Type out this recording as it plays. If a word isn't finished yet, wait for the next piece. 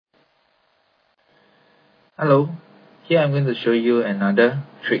Hello, here I'm going to show you another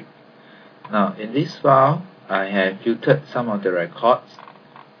trick. Now in this file, I have filtered some of the records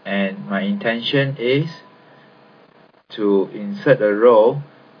and my intention is to insert a row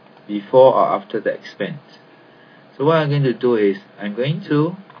before or after the expense. So what I'm going to do is I'm going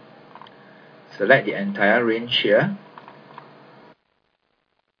to select the entire range here.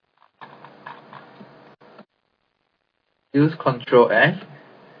 Use Ctrl F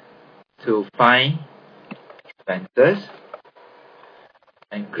to find expenses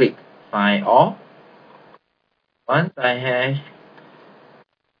and click Find All. Once I have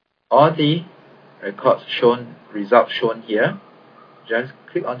all the results shown here, just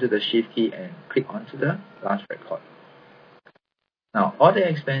click onto the Shift key and click onto the last record. Now all the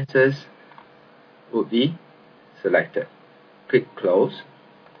expenses would be selected. Click Close,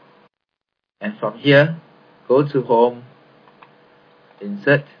 and from here go to Home,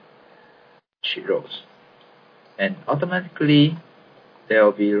 Insert Sheet Rows, and automatically there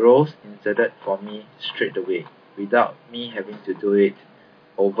will be rows inserted for me straight away without me having to do it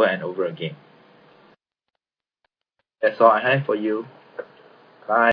over and over again. That's all I have for you. Bye.